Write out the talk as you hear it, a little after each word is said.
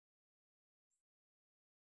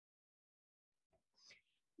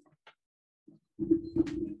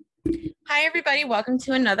Hi, everybody. Welcome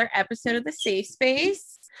to another episode of The Safe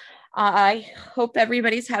Space. I hope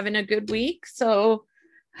everybody's having a good week. So,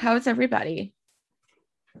 how's everybody?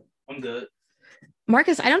 I'm good.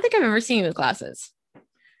 Marcus, I don't think I've ever seen you with glasses.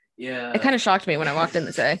 Yeah. It kind of shocked me when I walked in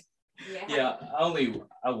today. Yeah,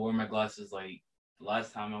 I wore my glasses like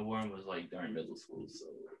last time I wore them was like during middle school, so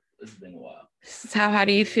it's been a while. So how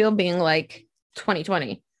do you feel being like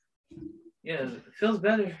 2020? Yeah, it feels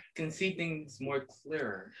better. Can see things more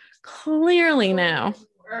clearer. Clearly now.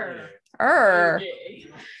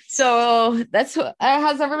 So that's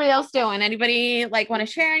how's everybody else doing? Anybody like want to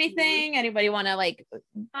share anything? Anybody want to like?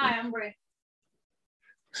 Hi, I'm Brie.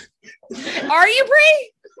 Are you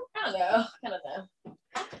Bree? I don't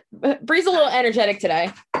know. Bree's a little energetic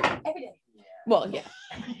today. Every day. Well, yeah,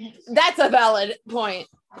 that's a valid point.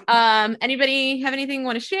 Anybody have anything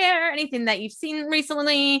want to share? Anything that you've seen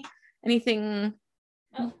recently? Anything?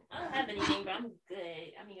 Oh, I don't have anything, but I'm good.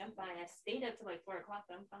 I mean, I'm fine. I stayed up till like 4 o'clock,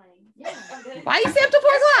 but I'm fine. Yeah, I'm good. Why you stay up till 4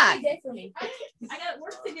 o'clock? For me. I got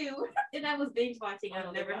work to do, and I was binge watching.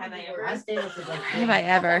 Never have I ever. Have I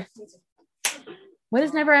ever? What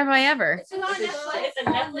is Never Have I Ever? It's on Netflix. It's a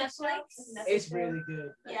Netflix. It's really good.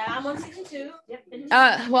 Yeah, I'm on season 2.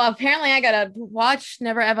 Yep. Well, apparently I gotta watch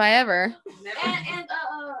Never Have I Ever. And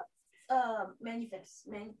Manifest.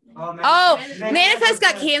 Manifest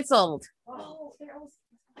got canceled. Oh, there was.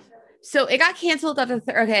 So it got canceled after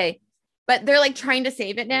okay, but they're like trying to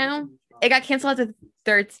save it now. It got canceled after the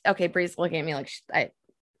third. Okay, Bree's looking at me like I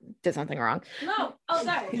did something wrong. No. Oh,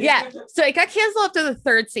 sorry. Yeah. So it got canceled after the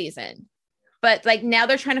third season, but like now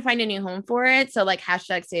they're trying to find a new home for it. So like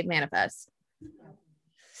hashtag save Manifest.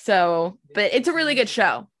 So, but it's a really good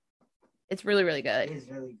show. It's really, really good. It is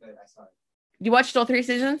really good. I saw it. You watched all 3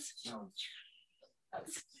 seasons? No.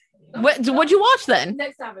 What'd you watch then?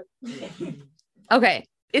 Next topic. Okay.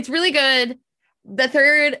 It's really good. The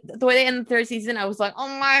way they ended the 3rd season, I was like, oh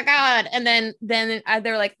my God. And then they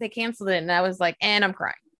were like, they canceled it. And I was like, and I'm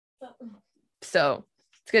crying. So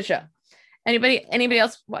it's a good show. Anybody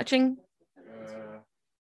else watching?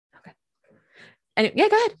 Okay. Yeah,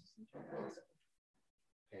 go ahead.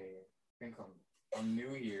 Hey, I think I'm new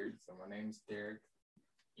here, so my name's Derek.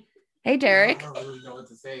 Hey, Derek. I don't really know what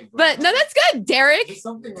to say, but no, that's good, Derek. Just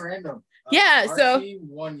something random. Yeah, our team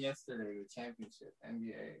won yesterday the championship,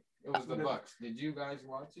 NBA. It was the Bucks. Did you guys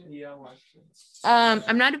watch it? Yeah, I watched it.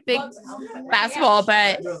 I'm not a big basketball,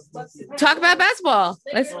 but talk about basketball.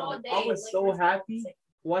 I was so happy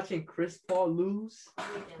watching Chris Paul lose.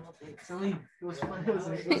 It was fun. It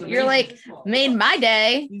was You're like, made my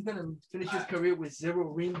day. He's gonna finish his career with 0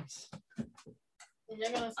 rings.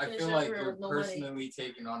 I feel like you're personally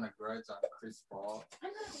taking on a grudge on Chris Paul,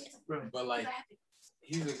 but like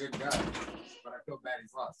he's a good guy. But I feel bad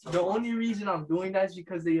he's lost. The only reason I'm doing that is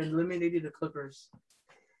because they eliminated the Clippers.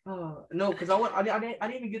 No, because I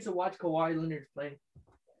didn't even get to watch Kawhi Leonard play.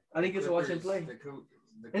 I didn't get to watch him play.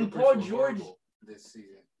 And Paul George this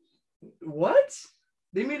season. What?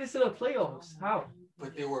 They made it to the playoffs. How?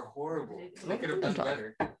 But they were horrible. They could have done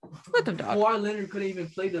better. Let them talk. Kawhi Leonard couldn't even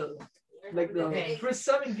play the for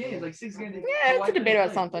 7 games, like 6 games. Yeah, it's a debate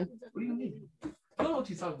about something. What do you mean? I don't know what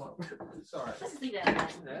you're talking about. It's all right.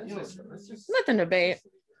 Let them debate.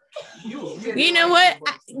 You You know what?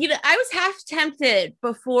 I was half tempted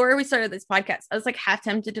before we started this podcast. I was like half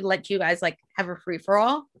tempted to let you guys like have a free for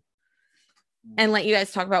all and let you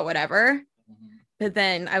guys talk about whatever. But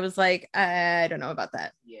then I was like, I don't know about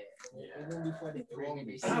that. Yeah.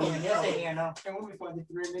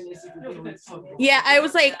 Yeah, I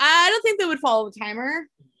was like, I don't think they would follow the timer.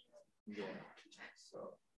 Yeah.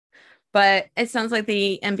 But it sounds like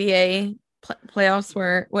the NBA playoffs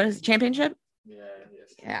were what is it, championship?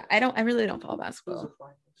 Yeah, I really don't follow basketball.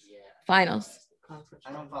 Finals.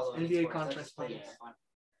 I don't follow NBA conference finals.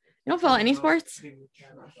 You don't follow any sports?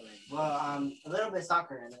 Well, a little bit of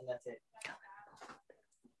soccer, and then that's it.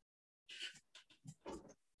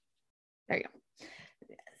 There you go.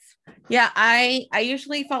 Yes. Yeah, I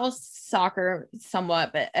usually follow soccer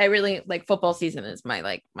somewhat, but I really like football season is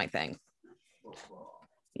my thing.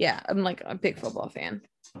 Yeah, I'm like a big football fan.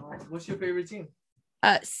 What's your favorite team?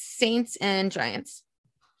 Saints and Giants.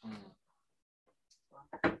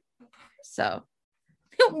 So,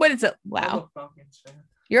 what is it? Wow,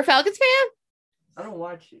 you're a Falcons fan? I don't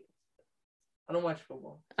watch it. I don't watch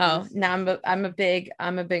football. Oh, no, I'm a big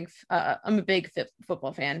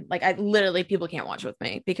football fan. Like I literally people can't watch with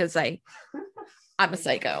me because I'm a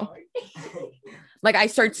psycho. Like I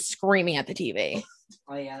start screaming at the TV.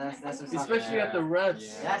 Oh yeah, that's what especially at the refs.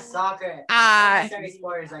 Yeah. That's soccer. Every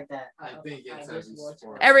sport is like that. I think it's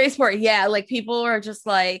every sport. Yeah, like people are just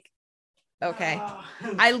like, Okay.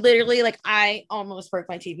 I literally I almost broke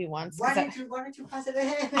my TV once. Why didn't you pass it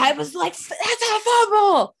ahead? I was like, that's a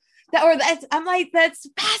fumble. I'm like, that's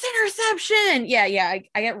pass interception. Yeah.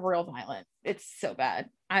 I get real violent. It's so bad.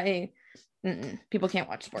 People can't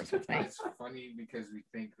watch sports with me. It's funny because we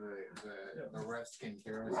think the refs can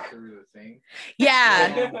hear us through the thing.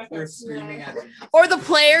 Yeah. They're screaming at them. Or the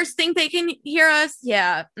players think they can hear us.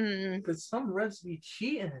 Yeah. Because some refs be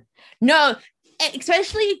cheating. No,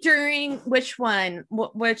 especially during which game?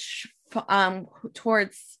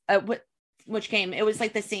 It was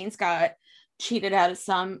like the Saints got cheated out of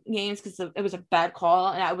some games because it was a bad call,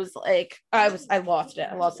 and I was like, I lost it.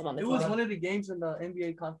 I lost it on the. It was one of the games in the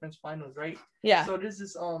NBA conference finals, right? Yeah. So there's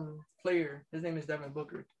this player. His name is Devin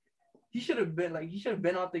Booker. He should have been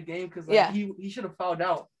out the game because he should have fouled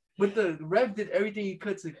out. But the ref did everything he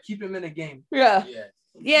could to keep him in the game. Yeah.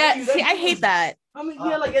 See, I hate that. I mean, he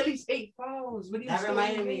had like at least 8 fouls. But that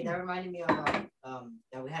reminded me of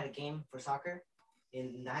that we had a game for soccer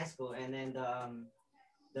in high school, and then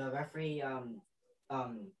the referee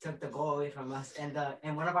took the goal away from us, and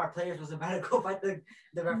one of our players was about to go fight the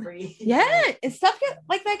referee. Yeah, and stuff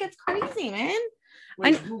like that gets crazy, man.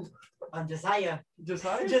 Josiah.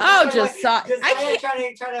 Josiah. I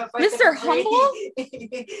trying to fight Mr. Humble.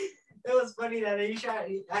 It was funny that he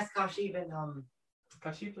asked Kashif and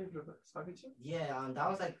Kashif played for the soccer team? Yeah, that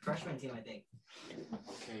was like freshman team, I think.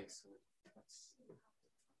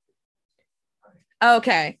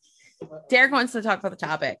 Okay. Derek wants to talk about the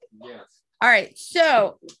topic. Yes. All right.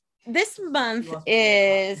 So this month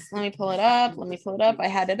is, let me pull it up. I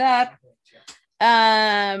had it up.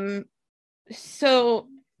 So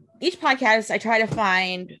each podcast, I try to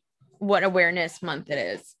find what awareness month it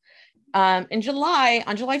is. On July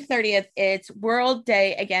 30th, it's World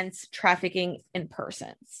Day Against Trafficking in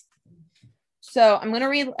Persons. So I'm going to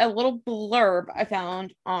read a little blurb I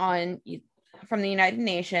found from the United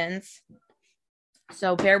Nations.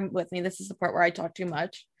 So bear with me. This is the part where I talk too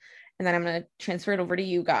much. And then I'm going to transfer it over to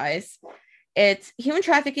you guys. It's human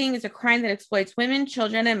trafficking is a crime that exploits women,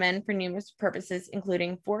 children, and men for numerous purposes,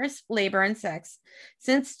 including forced labor and sex.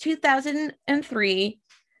 Since 2003,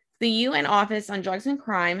 the UN Office on Drugs and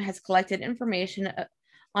Crime has collected information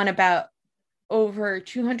on about over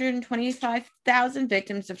 225,000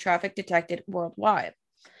 victims of traffic detected worldwide.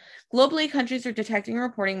 Globally, countries are detecting and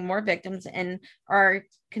reporting more victims and are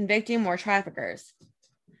convicting more traffickers.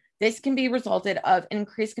 This can be resulted of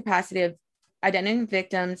increased capacity of identifying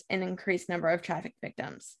victims and increased number of traffic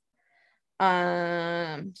victims.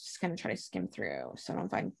 Just kind of try to skim through so I don't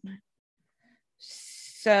find.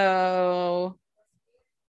 So,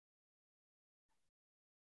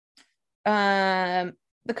 the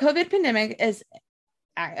COVID pandemic is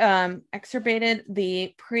exacerbated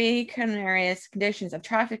the precarious conditions of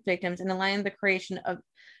traffic victims and allowing the creation of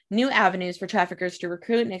new avenues for traffickers to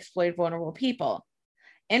recruit and exploit vulnerable people.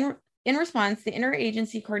 In response, the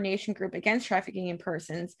Interagency Coordination Group Against Trafficking in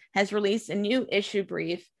Persons has released a new issue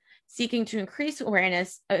brief seeking to increase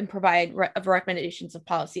awareness and provide recommendations of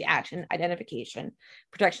policy action, identification,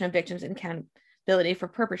 protection of victims, and accountability for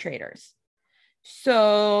perpetrators.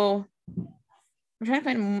 So I'm trying to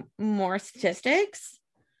find more statistics,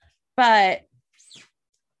 but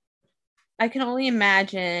I can only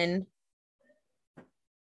imagine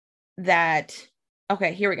that.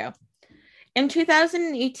 Okay, here we go. In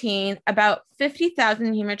 2018, about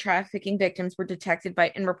 50,000 human trafficking victims were detected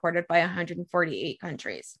and reported by 148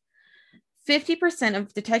 countries. 50%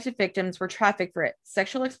 of detected victims were trafficked for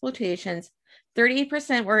sexual exploitations.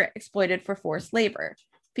 38% were exploited for forced labor.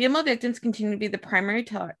 Female victims continue to be the primary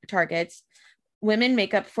targets. Women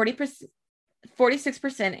make up 46%,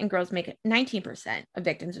 and girls make up 19% of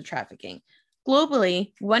victims of trafficking.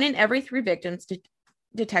 Globally, 1 in every 3 victims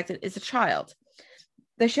detected is a child.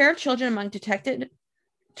 The share of children among detected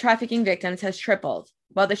trafficking victims has tripled,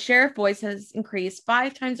 while the share of boys has increased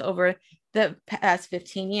 5 times over the past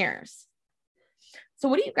 15 years. So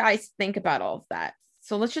what do you guys think about all of that?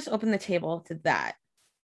 So let's just open the table to that.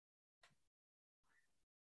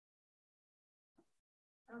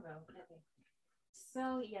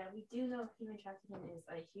 So yeah, we do know human trafficking is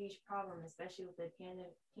a huge problem, especially with the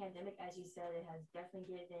pandemic. As you said, it has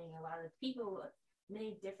definitely given a lot of people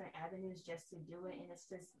many different avenues just to do it, and it's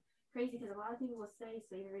just crazy because a lot of people will say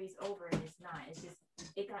slavery is over, and it's not. It's just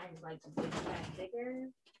it got like bigger.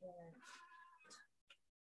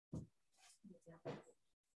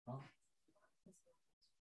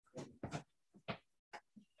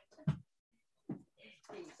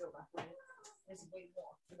 There's way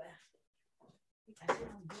more for that.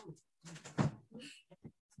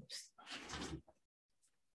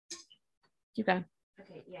 You go.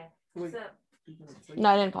 Okay, yeah. Wait. So no,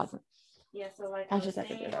 I didn't pause it. Yeah, so like I was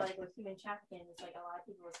saying, like with human trafficking, it's like a lot of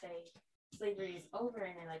people will say slavery is over,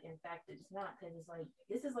 and then like in fact it's not, because it's like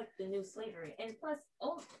this is like the new slavery, and plus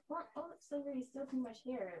old slavery is still pretty much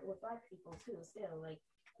here with Black people too. Still, like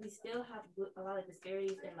we still have a lot of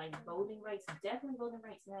disparities in like voting rights. Definitely voting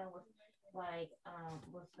rights now with like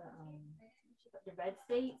with the red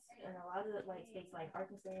states, and a lot of the like states like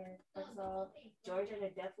Arkansas, Georgia,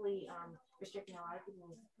 they're definitely restricting a lot of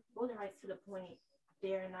people's voting rights to the point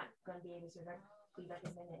they're not going to be able to be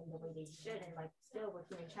represented in the way they should. And like still with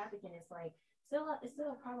human trafficking, it's like it's still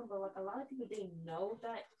a problem, but like a lot of people, they know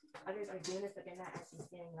that others are doing this, but they're not actually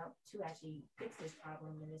standing up to actually fix this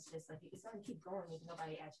problem. And it's just like it's going to keep going if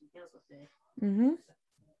nobody actually deals with it.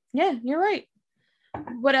 Yeah, you're right.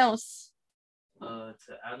 What else? To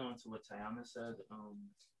add on to what Tayana said,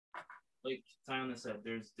 like Tayana said,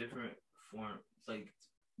 there's different forms. Like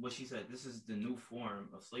what she said, this is the new form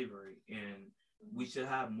of slavery, and we should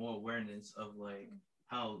have more awareness of like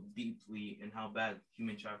how deeply and how bad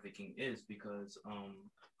human trafficking is, because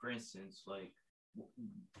for instance, like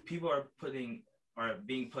people are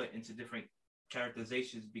being put into different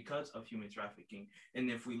characterizations because of human trafficking. And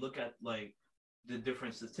if we look at like the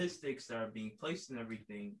different statistics that are being placed and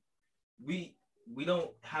everything, we don't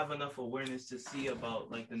have enough awareness to see about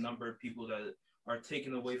like the number of people that are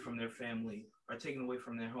taken away from their family, are taken away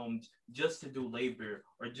from their homes just to do labor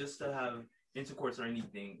or just to have intercourse or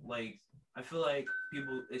anything. Like I feel like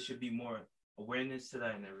it should be more awareness to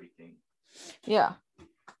that and everything. Yeah.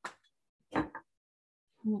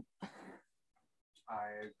 I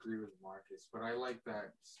agree with Marcus, but I like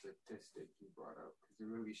that statistic you brought up because it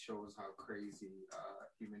really shows how crazy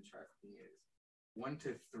human trafficking is. 1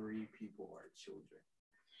 to 3 people are children.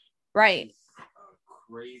 Right. It's a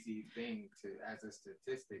crazy thing as a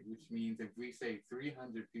statistic, which means if we say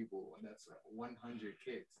 300 people, that's 100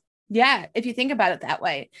 kids. Yeah, if you think about it that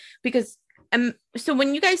way, because so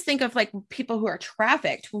when you guys think of like people who are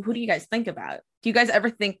trafficked, who do you guys think about? Do you guys ever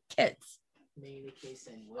think kids? Mainly kids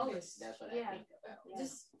and women. That's what I think about. Yeah.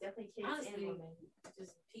 Just definitely kids and women.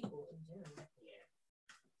 Just people in general.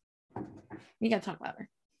 Yeah. You gotta talk louder.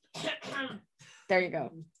 There you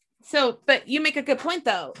go. So, but you make a good point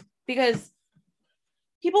though, because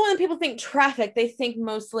when people think traffic, they think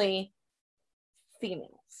mostly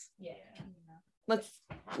females. Yeah.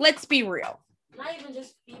 Let's be real. Not even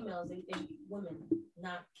just females, they think women,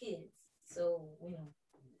 not kids. So,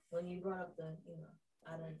 when you brought up the,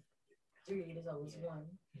 out of 3, there's always 1.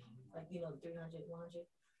 Like, 300, 100.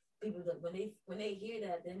 People that when they hear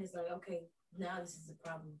that, then it's like, okay, now this is a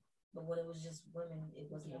problem. But when it was just women, it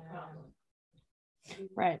wasn't a problem.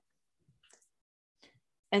 Right.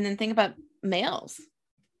 And then think about males.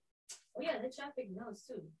 Oh yeah, they traffic males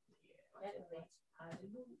too.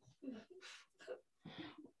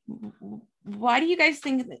 Why do you guys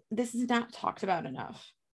think that this is not talked about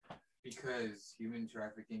enough? Because human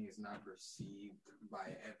trafficking is not perceived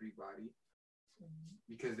by everybody.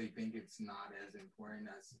 Because they think it's not as important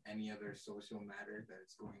as any other social matter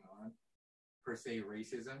that's going on. Per se,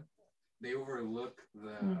 racism. They overlook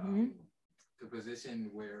the position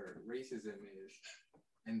where racism is,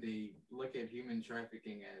 and they look at human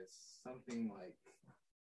trafficking as something like,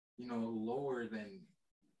 lower than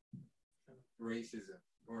racism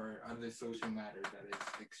or other social matters that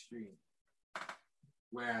is extreme.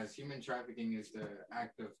 Whereas human trafficking is the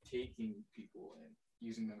act of taking people and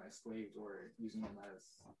using them as slaves or using them as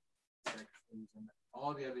sex slaves and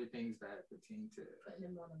all the other things that pertain to putting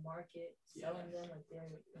them on the market, selling them like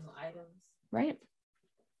they're items. Right.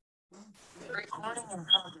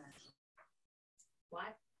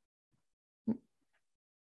 What?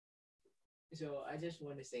 So I just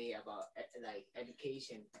want to say about like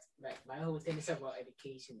education. Like my whole thing is about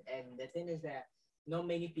education, and the thing is that not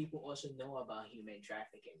many people also know about human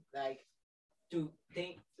trafficking. Like to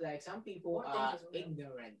think, like some people are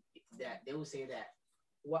ignorant that they will say that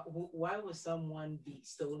why would someone be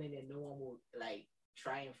stolen and no one will like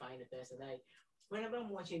try and find the person? Like whenever I'm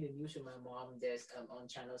watching the news with my mom, there's on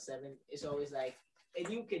Channel 7, it's always like a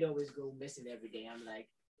new kid always go missing every day. I'm like,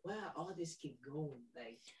 wow, all this kid going,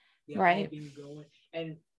 like they're all being going.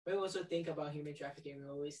 And we also think about human trafficking. We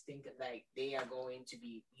always think like they are going to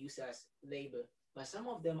be used as labor, but some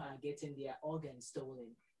of them are getting their organs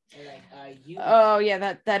stolen. And like oh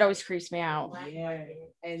yeah, that always creeps me out. Yeah,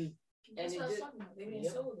 and it's just,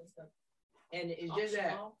 and it's just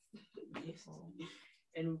that.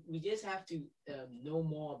 And we just have to know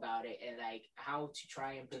more about it and like how to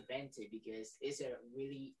try and prevent it, because it's a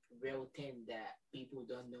really real thing that people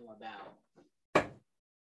don't know about.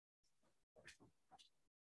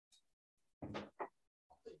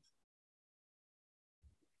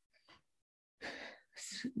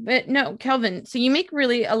 But no, Kelvin, so you make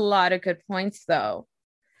really a lot of good points, though.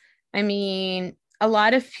 I mean, a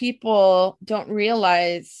lot of people don't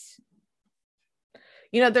realize,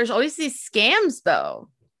 there's always these scams, though.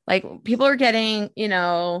 Like, people are getting,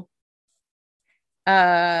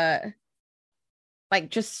 like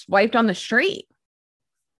just swiped on the street.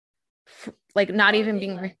 Like, not even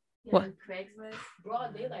being. What? Craigslist,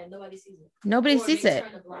 broad daylight, nobody sees it. Nobody sees it.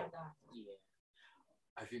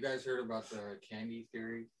 Have you guys heard about the candy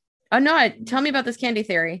theory? Oh no! Tell me about this candy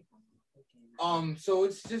theory. So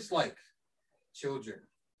it's just like children.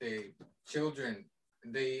 There's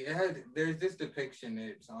this depiction.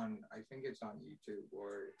 It's on. I think it's on YouTube,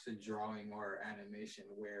 or it's a drawing or animation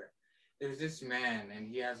where there's this man and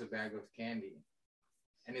he has a bag of candy,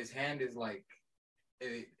 and his hand is like,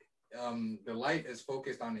 the light is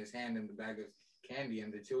focused on his hand and the bag of candy,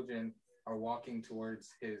 and the children are walking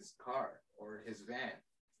towards his car or his van.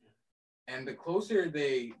 And the closer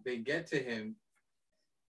they get to him,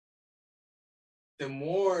 the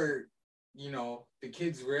more, the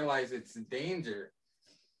kids realize it's a danger.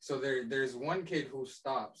 So there's one kid who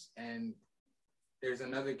stops and there's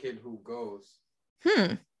another kid who goes.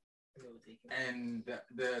 And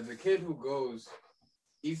the kid who goes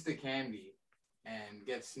eats the candy and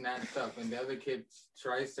gets snatched up, and the other kid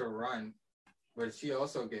tries to run, but she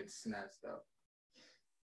also gets snatched up.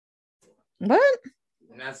 What?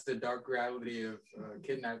 And that's the dark reality of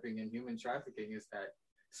kidnapping and human trafficking, is that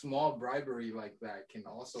small bribery like that can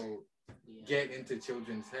also get into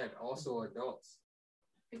children's head, also adults.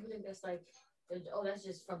 People think that's like, that's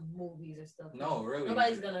just from movies or stuff. No, really.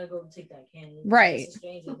 Nobody's gonna go take that candy. Right. It's a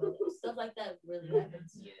stranger, but stuff like that really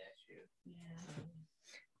happens.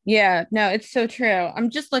 Yeah, no, it's so true. I'm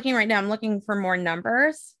just looking right now. I'm looking for more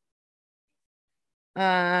numbers.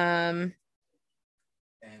 And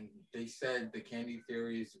they said the candy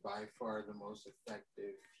theory is by far the most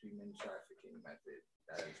effective human trafficking method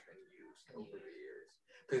that has been used over the years.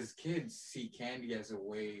 Because kids see candy as a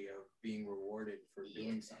way of being rewarded for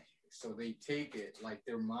doing something. So they take it, like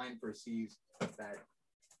their mind perceives that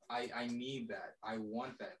I need that, I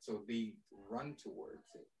want that. So they run towards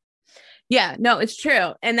it. Yeah, no, it's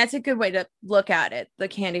true. And that's a good way to look at it, the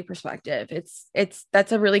candy perspective.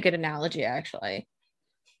 That's a really good analogy, actually,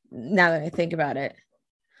 now that I think about it.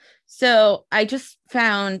 So I just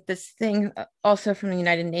found this thing also from the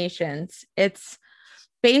United Nations. It's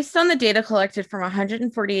based on the data collected from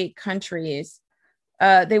 148 countries.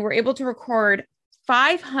 They were able to record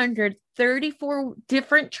 534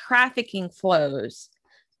 different trafficking flows,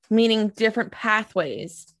 meaning different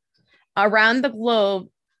pathways around the globe.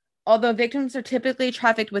 Although victims are typically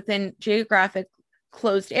trafficked within geographic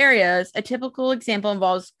closed areas, a typical example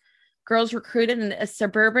involves girls recruited in a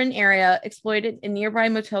suburban area, exploited in nearby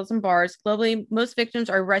motels and bars. Globally, most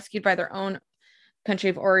victims are rescued by their own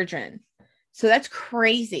country of origin. So that's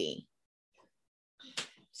crazy.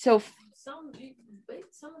 So some of the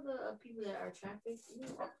people that are trafficked,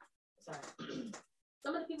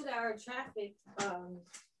 some of the people that are trafficked,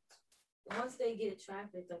 once they get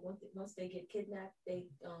trafficked, like once they get kidnapped, they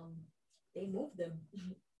move them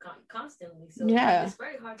constantly. So it's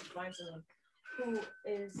very hard to find someone who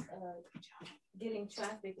is getting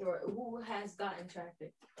trafficked or who has gotten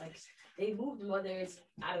trafficked. Like they move them, whether it's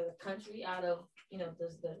out of the country, out of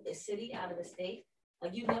the city, out of the state.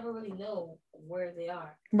 Like you never really know where they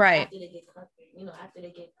are, right? After they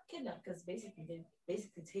get kidnapped, because they're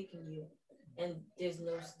taking you, and there's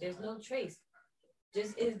no trace.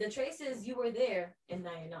 The trace is you were there and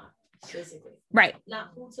now you're not, basically. Right.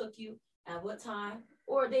 Not who took you at what time,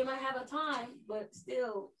 or they might have a time, but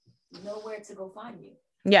still nowhere to go find you.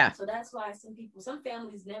 Yeah. So that's why some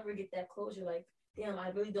families never get that closure. Like, damn,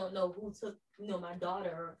 I really don't know who took, my daughter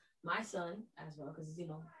or my son as well, because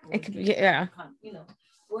it could be,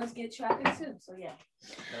 boys get trafficked too. So yeah.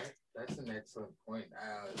 That's an excellent point.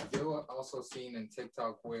 You've also seen in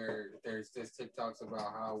TikTok where there's this TikToks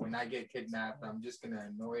about how when I get kidnapped, I'm just gonna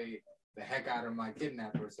annoy the heck out of my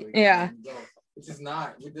kidnapper so he can go. Which is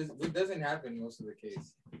not. It doesn't happen most of the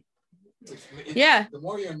case. The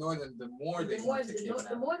more you annoy them, the more they want to kidnap.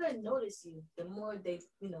 The more they notice you, the more they,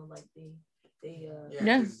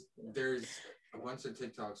 there's a bunch of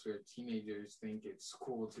TikToks where teenagers think it's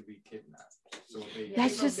cool to be kidnapped. So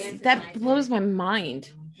that blows my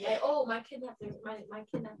mind. Like, oh, my kidnapper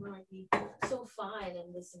might be so fine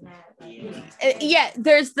and this and that.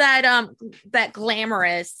 There's that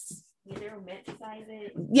glamorous. Yeah, they romanticize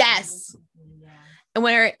it. Yes. And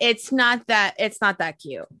where it's not that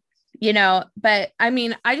cute, but I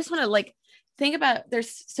mean, I just want to think about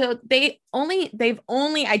they've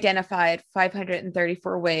only identified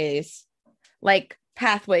 534 ways, like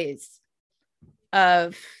pathways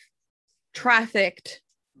of trafficked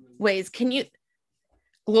ways. Can you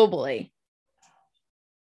globally?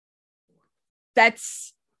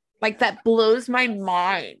 That's like, that blows my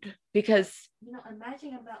mind because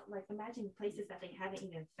imagine places that they haven't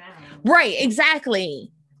even found. Right,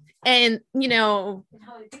 exactly. And and how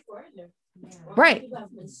many people are in there. Yeah. Right. People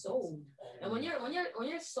have been sold. And when you're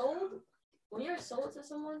sold to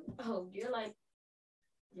someone, you're like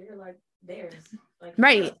theirs. Like,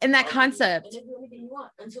 right. And that concept. And they do anything you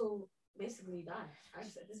want until basically you die. I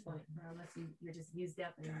just, at this point. Unless you're just used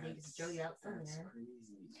up and they just throw you out somewhere.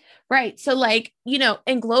 Right. So like,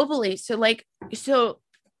 and globally, so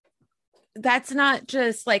that's not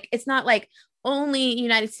just like, it's not like only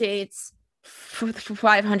United States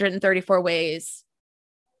 534 ways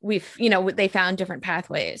they found different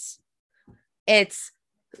pathways. It's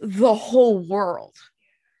the whole world.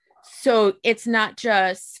 So it's not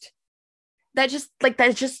just that just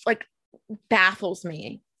baffles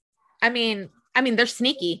me. I mean they're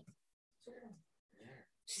sneaky.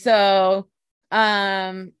 So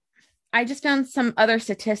I just found some other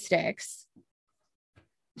statistics.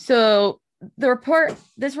 So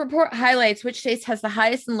this report highlights which states has the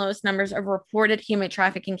highest and lowest numbers of reported human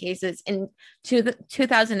trafficking cases in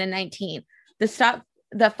 2019.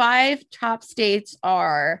 The 5 top states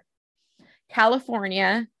are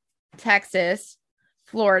California, Texas,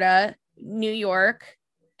 Florida, New York,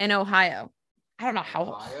 and Ohio. I don't know how.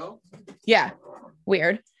 Ohio? Yeah,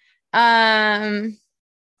 weird. Oh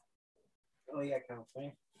yeah,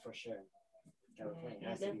 California for sure. California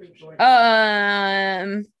has to be for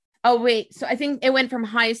sure. Oh wait, so I think it went from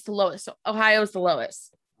highest to lowest. So Ohio's the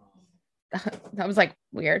lowest. That was like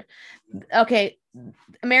weird. Okay,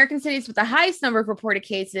 American cities with the highest number of reported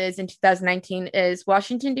cases in 2019 is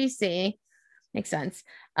Washington, D.C. Makes sense.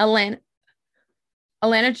 Atlanta,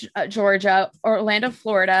 Georgia, Orlando,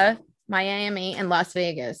 Florida, Miami, and Las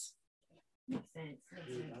Vegas. Makes sense.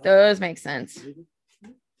 Those make sense.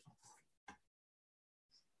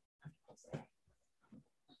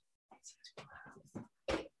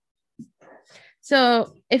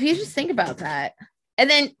 So if you just think about that and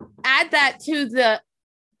then add that to the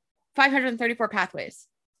 534 pathways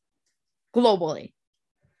globally.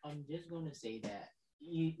 I'm just going to say that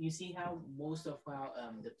you see how most of how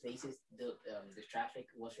the places the traffic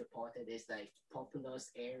was reported is like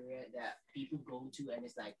populous area that people go to, and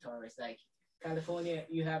it's like tourists. Like California,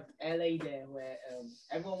 you have LA there where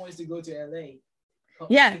everyone wants to go to LA.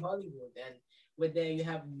 Yeah. Hollywood, and with there you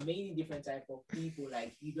have many different type of people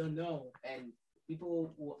like you don't know, and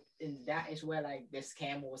people and that is where like the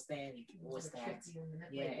scam will stand.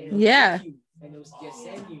 Yeah. And it was just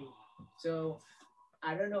send you. So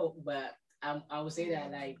I don't know, but I would say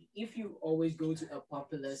that like if you always go to a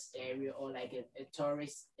populous area or like a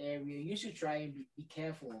tourist area, you should try and be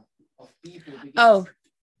careful of people because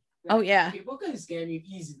yeah, people can scam you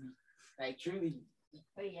easily. Like truly,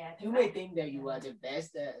 But yeah, you may think that you are the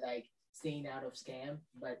best at like staying out of scam,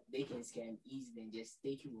 but they can scam easily and just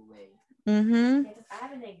take you away. Mm-hmm. Yeah, I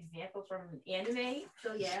have an example from anime.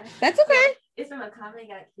 So yeah, that's okay. It's from a comic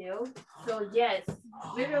got killed. So yes,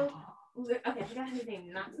 literally. Okay, I forgot his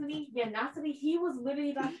name. Natsume. Yeah, Natsume. He was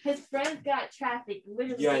literally his friends got trafficked.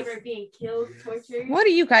 Literally, they were being killed, tortured. What are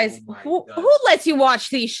you guys? Who lets you watch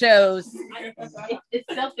these shows?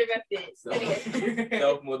 It's self-directed.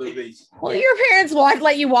 Self-motivation. Well, your parents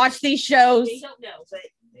let you watch these shows. They don't know, but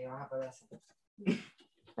they don't have a lesson.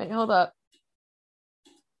 Wait, hold up.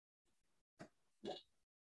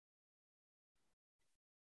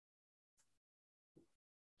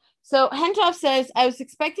 So Hentoff says, I was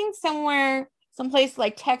expecting someplace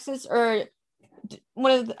like Texas or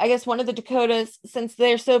one of the Dakotas, since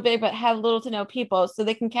they're so big but have little to no people, so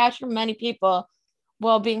they can capture many people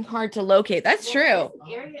while being hard to locate. That's true.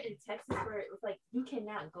 Area in Texas where it was like you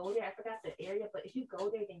cannot go there. I forgot the area, but if you go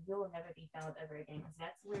there, then you'll never be found ever again, because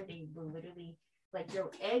that's where they will literally like throw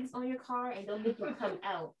eggs on your car and they'll make you come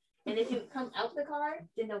out. And if you come out the car,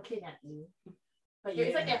 then they'll kidnap you. But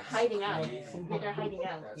it's like they're hiding out. Yeah, they're hiding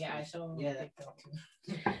out. Yeah, I saw. Yeah,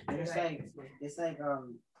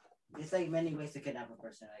 it's like many ways to kidnap a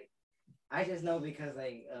person. Like I just know because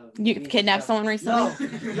like you kidnapped someone recently.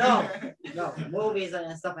 No, movies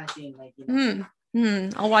and stuff I've seen. Like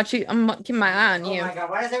I'll watch you. I'm keeping my eye on you. Oh my god,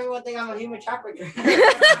 why does everyone think I'm a human trafficker?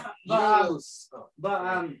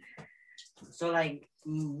 So like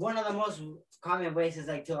one of the most common ways is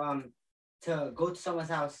like to go to someone's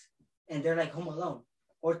house and they're like home alone,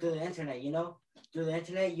 or through the internet, through the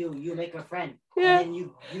internet you make a friend, and then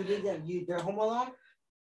you leave them, they're home alone,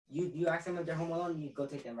 you ask them if they're home alone, you go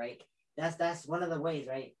take them, right? That's one of the ways,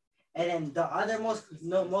 right? And then the other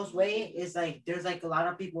most way is like there's like a lot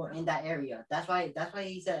of people in that area. That's why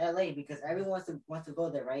he said LA, because everyone wants to go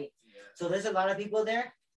there, right? So there's a lot of people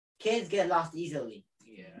there. Kids get lost easily.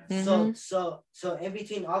 Mhm. So in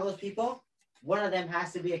between all those people, one of them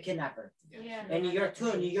has to be a kidnapper. Yeah. And New York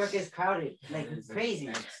too. New York is crowded, like crazy.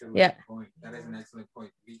 Yeah. That is an excellent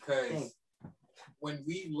point, because when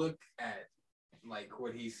we look at like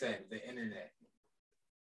what he said, the internet,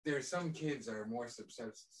 there's some kids that are more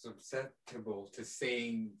susceptible to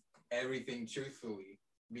saying everything truthfully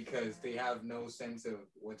because they have no sense of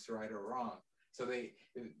what's right or wrong. So they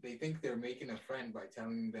think they're making a friend by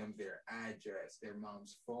telling them their address, their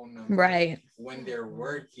mom's phone number, Right. when they're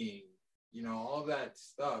working, you know, all that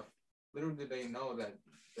stuff. Little do they know that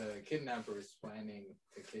the kidnapper is planning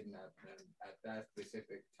to kidnap them at that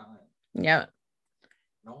specific time. Yeah.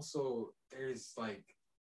 And also, there's like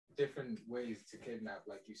different ways to kidnap,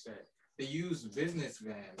 like you said. They use business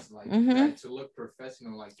vans like that to look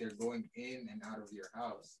professional, like they're going in and out of your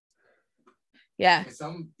house. Yeah. And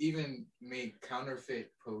some even make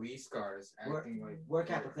counterfeit police cars acting like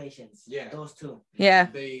work applications. Yeah. Those two. Yeah.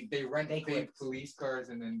 They rent fake police cars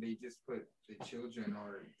and then they just put the children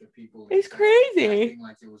or the people. It's crazy. Acting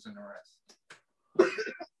like it was an arrest.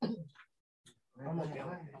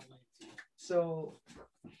 So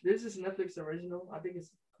there's this Netflix original. I think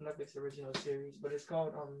it's a Netflix original series, but it's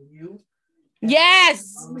called You.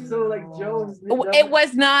 Yes. So like Joe. It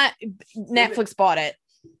was not. Netflix bought it.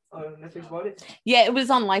 Oh, Netflix bought it? Yeah, it was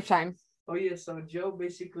on Lifetime. Oh yeah, so Joe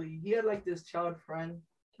basically he had like this child friend,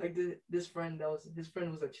 like this friend that was his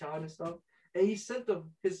friend was a child and stuff, and he sent the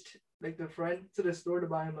friend to the store to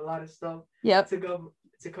buy him a lot of stuff. Yep.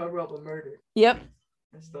 To cover up a murder. Yep.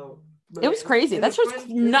 And stuff. It was crazy. That's just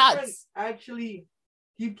nuts. Actually,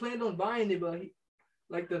 he planned on buying it, but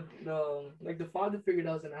the father figured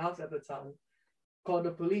out was in the house at the time, called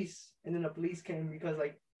the police, and then the police came because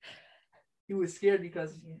like he was scared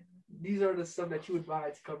because these are the stuff that you would buy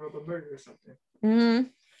to cover up a murder or something. Mm-hmm.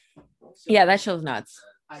 Yeah, that show's nuts.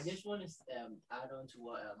 I just want to add on to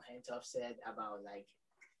what Hentoff said about like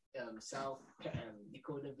South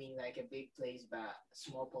Dakota being like a big place but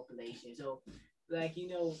small population. So like, you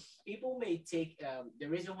know, people may take the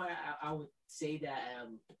reason why I would say that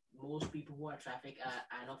most people who are trafficked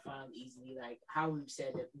are not found easily, like how we've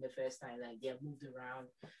said it the first time, like they're moved around.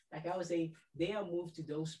 Like I would say they are moved to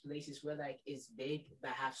those places where like it's big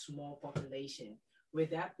but have small population.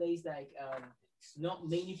 With that place, like not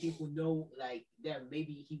many people know like that.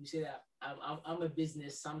 Maybe he would say that I'm a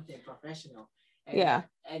business something professional. And,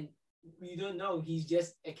 and you don't know he's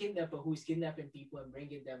just a kidnapper who's kidnapping people and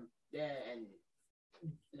bringing them there and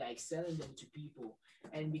like selling them to people.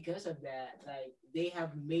 And because of that, like they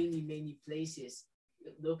have many places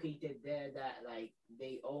located there that like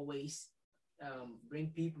they always bring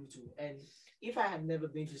people to. And if I have never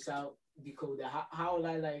been to South Dakota, how will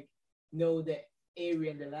I like know the area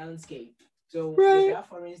and the landscape? So with that,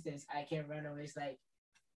 for instance, I can run away. It's like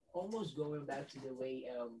almost going back to the way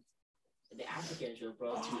the Africans were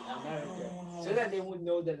brought to America, so that they would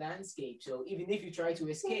know the landscape. So even if you try to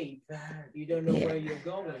escape, you don't know where you're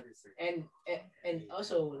going. And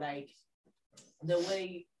also like the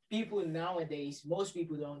way people nowadays, most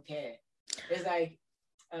people don't care. It's like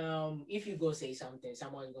if you go say something,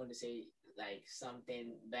 someone's going to say like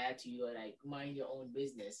something bad to you or like mind your own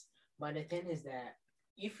business. But the thing is that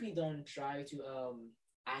if we don't try to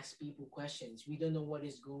ask people questions, we don't know what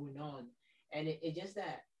is going on. And it just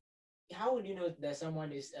that how would you know that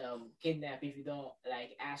someone is kidnapped if you don't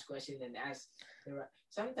like ask questions and ask the right?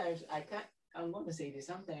 Sometimes I'm going to say this.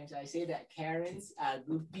 Sometimes I say that Karens are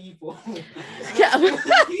good people. Yeah.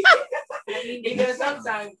 Because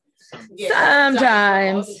sometimes all the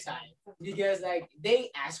time. Because like they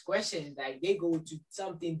ask questions, like they go to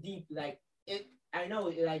something deep. Like it, I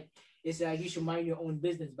know, like it's like you should mind your own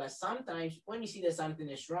business. But sometimes when you see that something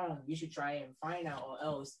is wrong, you should try and find out, or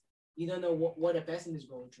else you don't know what a person is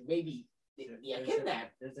going through. Maybe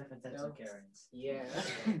kidnapped. There's different types of Karens. Yeah.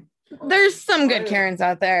 There's some good Karens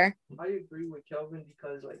out there. I agree with Kelvin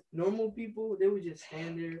because like normal people, they would just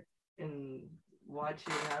stand there and watch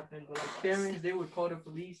it happen. But like Karens, they would call the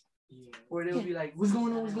police. Or they would be like, "What's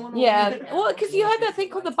going on? What's going on?" Yeah, well, because you had that thing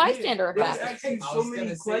called the bystander They would effect. ask you so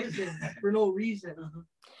many questions for no reason,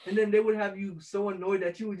 and then they would have you so annoyed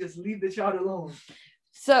that you would just leave the child alone.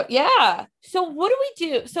 So yeah. So what do we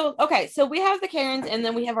do? So okay, so we have the Karens and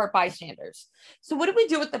then we have our bystanders. So what do we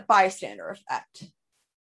do with the bystander effect?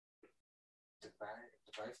 The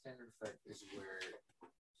bystander effect is where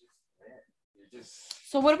you're just.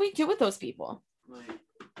 So what do we do with those people? Like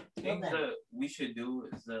things that we should do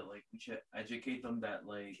is that like we should educate them that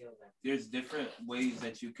like there's different ways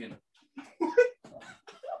that you can.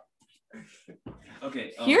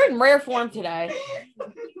 Okay. You're in rare form today.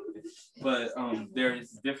 But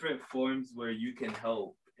there's different forms where you can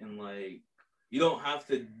help, and like you don't have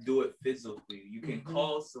to do it physically. You can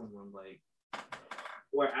call someone like,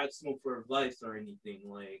 or ask them for advice or anything.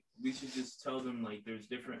 Like we should just tell them like there's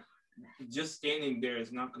different. Just standing there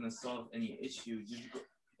is not gonna solve any issue.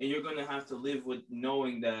 And you're gonna have to live with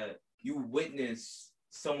knowing that you witnessed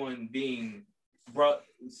someone being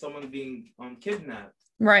kidnapped.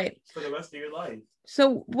 Right. For the rest of your life.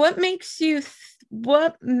 So what makes you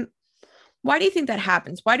why do you think that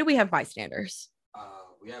happens? Why do we have bystanders?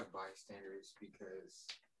 We have bystanders because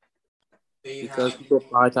people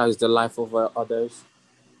prioritize the life over others.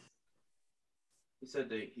 He said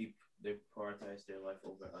they prioritize their life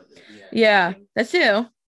over others. Yeah, that's true.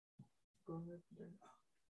 Go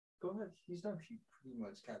ahead. He's done. She pretty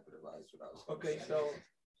much capitalized what I was. Okay, so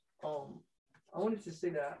I wanted to say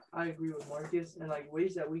that I agree with Marcus and like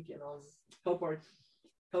ways that we can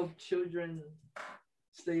help children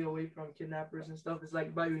stay away from kidnappers and stuff. It's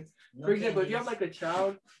like for example, if you have like a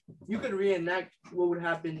child, you could reenact what would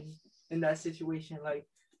happen in that situation. Like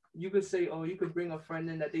you could say, oh, you could bring a friend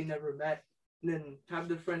in that they never met, and then have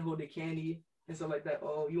the friend hold the candy and stuff like that.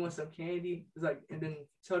 Oh, you want some candy? It's like, and then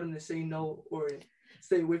tell them to say no or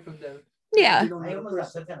stay away from them. Yeah. I almost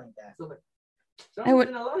got something like that. So a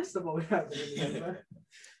lot of stuff always happening.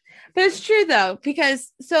 But it's true though,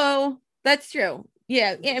 because that's true.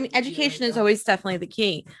 Yeah, I mean, education is always definitely the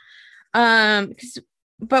key.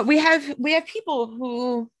 But we have people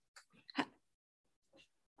who.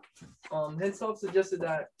 Henself suggested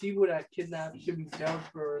that people that kidnap should be jailed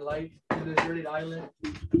for life in a deserted island.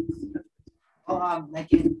 Oh,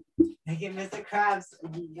 like in Mr. Krabs,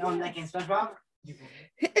 like in SpongeBob.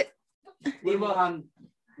 People,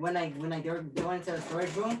 when they were going into the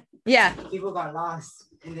storage room, yeah, people got lost.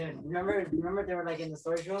 And then remember they were like in the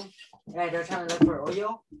storage room, and they were trying to look for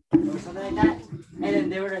Oreo or something like that. And then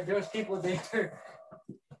there was people there.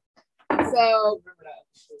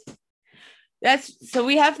 So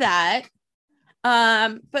we have that.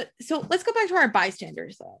 But so let's go back to our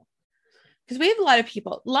bystanders though, because we have a lot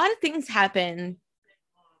of things happen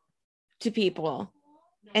to people,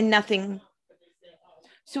 and nothing.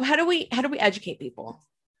 So how do we educate people?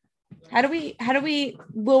 How do we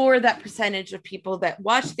lower that percentage of people that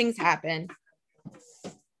watch things happen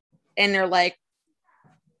and they're like,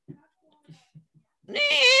 nah.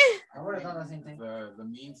 I would have done the same thing. The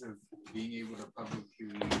means of being able to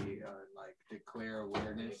publicly like declare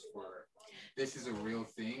awareness for this is a real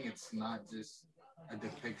thing. It's not just a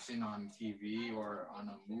depiction on TV or on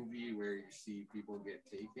a movie where you see people get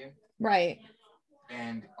taken. Right.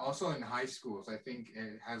 And also in high schools, I think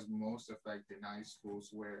it has most effect in high schools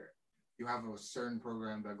where you have a certain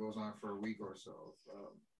program that goes on for a week or so,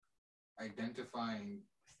 identifying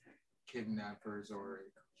kidnappers or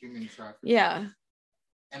human traffickers. Yeah.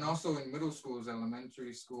 And also in middle schools,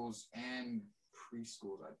 elementary schools, and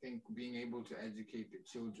preschools, I think being able to educate the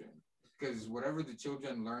children, because whatever the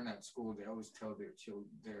children learn at school, they always tell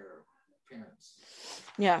their parents.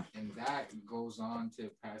 Yeah. And that goes on to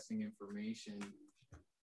passing information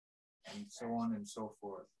and so on and so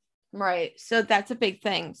forth. Right. So that's a big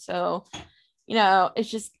thing. So, it's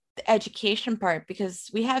just the education part, because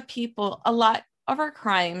we have people, a lot of our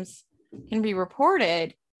crimes can be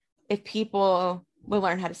reported if people will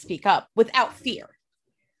learn how to speak up without fear.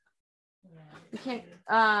 We can't,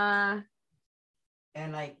 and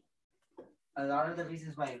like a lot of the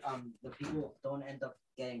reasons why the people don't end up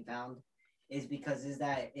getting found is because is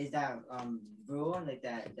that rule like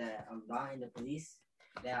that law in the police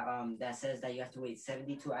that says that you have to wait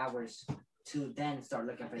 72 hours to then start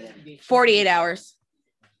looking for them. 48 hours.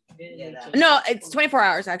 Yeah, no, it's 24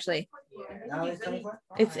 hours actually. No, it's 24.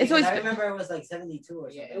 It's always. I remember it was like 72 or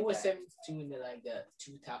something. Yeah, it was 72 in the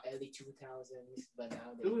early 2000s, but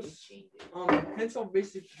now they changed it. Hensel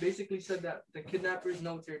basically said that the kidnappers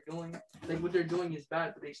know what they're doing. Like what they're doing is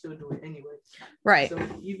bad, but they still do it anyway. Right. So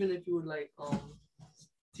even if you would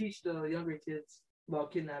teach the younger kids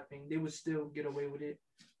about kidnapping, they would still get away with it,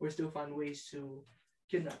 or still find ways to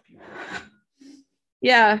kidnap you.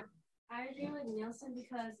 Yeah. I agree with Nielsen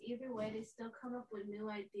because either way, they still come up with new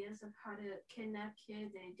ideas of how to kidnap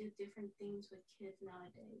kids and do different things with kids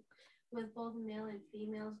nowadays, with both male and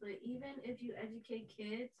females. But even if you educate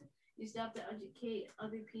kids, you still have to educate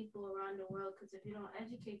other people around the world, because if you don't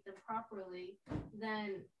educate them properly,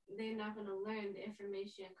 then they're not going to learn the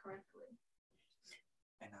information correctly.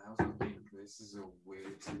 And I also think this is a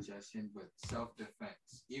weird suggestion, but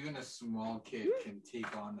self-defense. Even a small kid can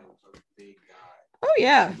take on a big guy. Oh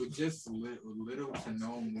yeah. With just little to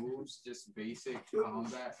no moves, just basic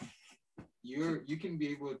combat, you can be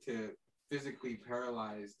able to physically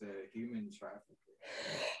paralyze the human trafficker.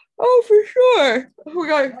 Oh, for sure. Oh my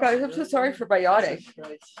God, guys, I'm so sorry for my yawning.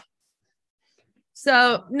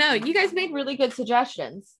 So no, you guys made really good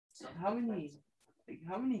suggestions. How many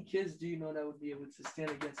kids do you know that would be able to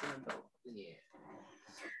stand against an adult? Yeah.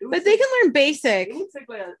 But they can learn basic. It would take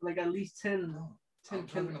like at least 10. I'm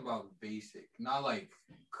talking about basic, not like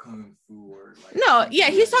kung fu or like. No, yeah,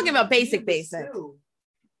 he's talking about basic. Bite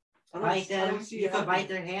them. You can bite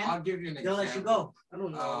their hand. I'll give you an example. They'll let you go. I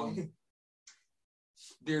don't know.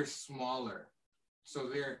 They're smaller, so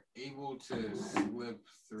they're able to slip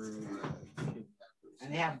through the kidnappers.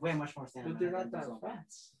 And they have way much more stamina. But they're not that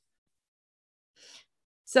fast.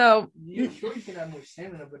 So Yeah, sure you can have more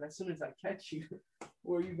stamina, but as soon as I catch you,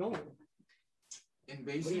 where are you going? In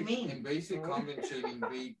basic combat training,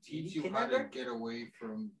 they teach you how to get away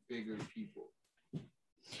from bigger people.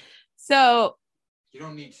 So you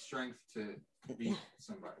don't need strength to beat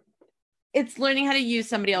somebody. It's learning how to use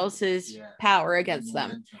somebody else's power against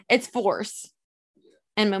them. It's force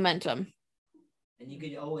and momentum. And you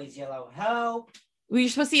could always yell out, help. You're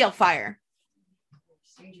supposed to yell fire.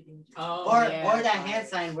 Oh, or that hand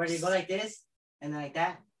sign where they go like this and like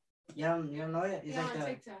that. You don't know it?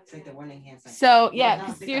 It's like the warning hand sign. So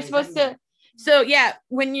yeah, you're supposed to. So yeah,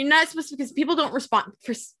 when you're not supposed to, because people don't respond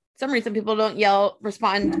for some reason. People don't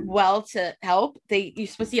respond well to help. You're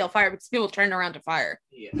supposed to yell fire because people turn around to fire.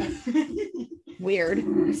 Yeah.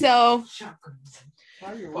 Weird. So.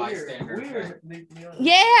 Weird.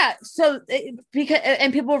 Yeah. So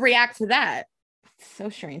because people react to that. So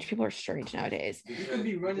strange. People are strange nowadays. Because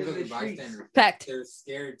the bystanders, fact. They're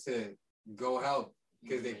scared to go help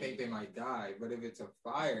because they think they might die. But if it's a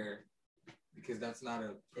fire, because that's not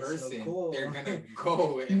a person, so cool. They're gonna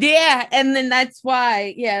go. Yeah, and then that's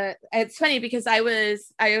why. Yeah, it's funny because I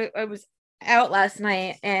was out last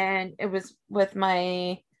night and it was with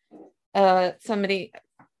my somebody.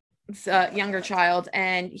 Younger child,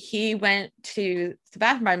 and he went to the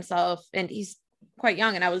bathroom by himself, and he's quite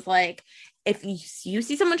young, and I was like, if you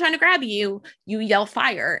see someone trying to grab you, you yell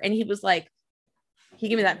fire. And he was like, he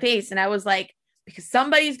gave me that face, and I was like, because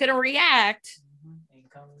somebody's gonna react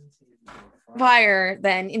fire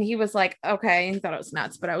then. And he was like, okay, and he thought it was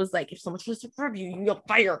nuts, but I was like, if someone's supposed to grab you, you yell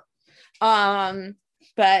fire.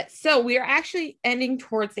 But so we are actually ending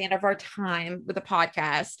towards the end of our time with the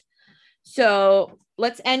podcast. So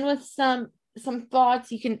let's end with some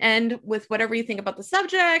thoughts. You can end with whatever you think about the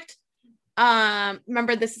subject.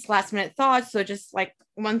 Remember, this is last minute thoughts, so just like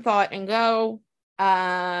one thought and go.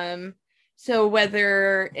 So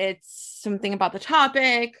whether it's something about the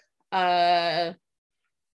topic,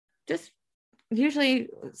 just usually,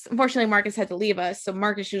 unfortunately, Marcus had to leave us, so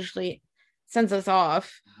Marcus usually sends us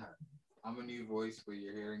off. I'm a new voice, but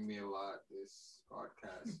you're hearing me a lot this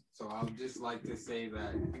podcast. So I would just like to say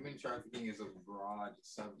that human trafficking is a broad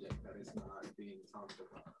subject that is not being talked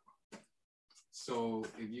about. So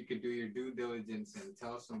if you could do your due diligence and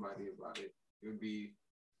tell somebody about it, it would be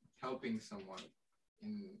helping someone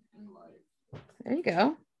in life. There you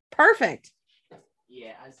go. Perfect.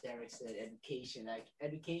 Yeah, as Derek said, education. Like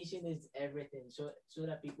education is everything, so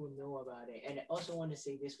that people know about it. And I also want to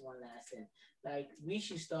say this one last thing. Like we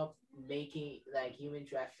should stop making like human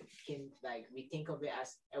trafficking, like we think of it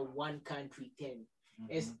as a one country thing.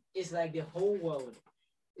 Mm-hmm. It's like the whole world.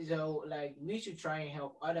 So like we should try and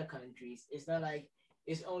help other countries. It's not like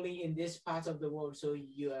it's only in this part of the world, so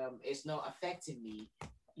you it's not affecting me.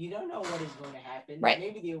 You don't know what is going to happen. Right.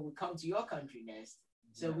 Maybe they will come to your country next.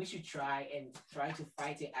 So we should try to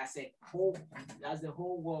fight it as the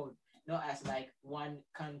whole world, not as like one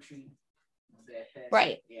country.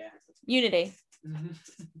 Right. Yeah. Unity.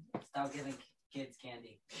 Stop giving kids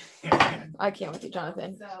candy. I can't with you,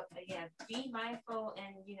 Jonathan. So again, be mindful,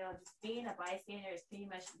 and just being a bystander is pretty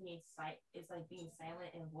much it's like being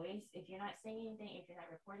silent in voice. If you're not saying anything, if you're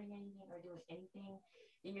not reporting anything or doing anything,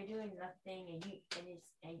 then you're doing nothing, and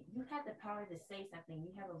you have the power to say something.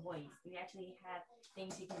 You have a voice. You actually have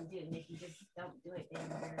things you can do, and if you just don't do it, then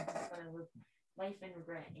you're just gonna live life in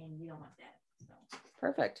regret, and you don't want that. So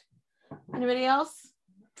perfect. Anybody else?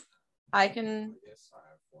 I guess I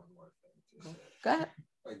have one more thing to say. Go ahead.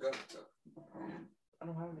 Go. I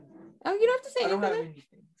don't have anything. Oh, you don't have to say anything. I don't have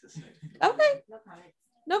anything to say. Okay.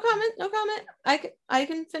 No comment. No comment. I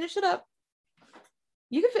can finish it up.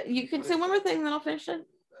 You can say one more thing, then I'll finish it.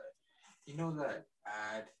 You know that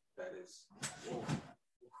ad that is.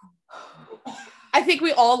 I think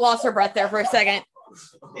we all lost our breath there for a second.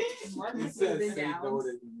 He says say no to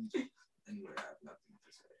him and we have nothing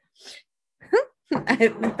to say. I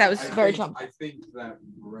think that was very Trump. I think that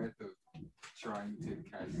breath of trying to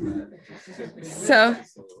catch that just took me. So,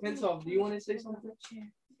 Hensoff, do you want to say something?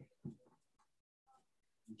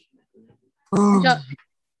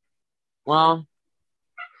 Well,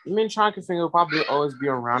 human trafficking will probably always be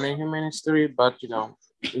around in human history, but you know,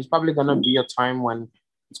 there's probably gonna be a time when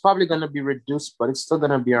it's probably gonna be reduced, but it's still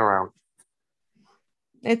gonna be around.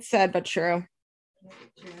 It's sad but true.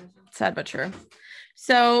 Sad but true.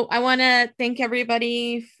 So I want to thank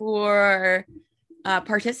everybody for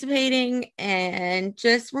participating, and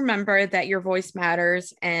just remember that your voice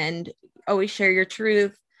matters, and always share your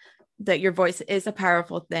truth, that your voice is a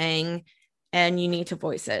powerful thing and you need to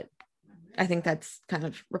voice it. I think that's kind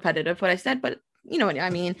of repetitive what I said, but you know what I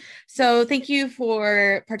mean. So thank you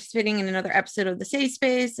for participating in another episode of The Safe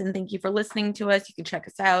Space, and thank you for listening to us. You can check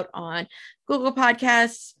us out on Google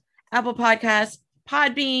Podcasts, Apple Podcasts,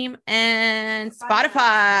 Podbeam, and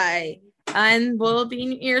Spotify. And we'll be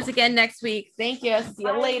in your ears again next week. Thank you. See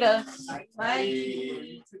you later.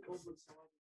 Bye.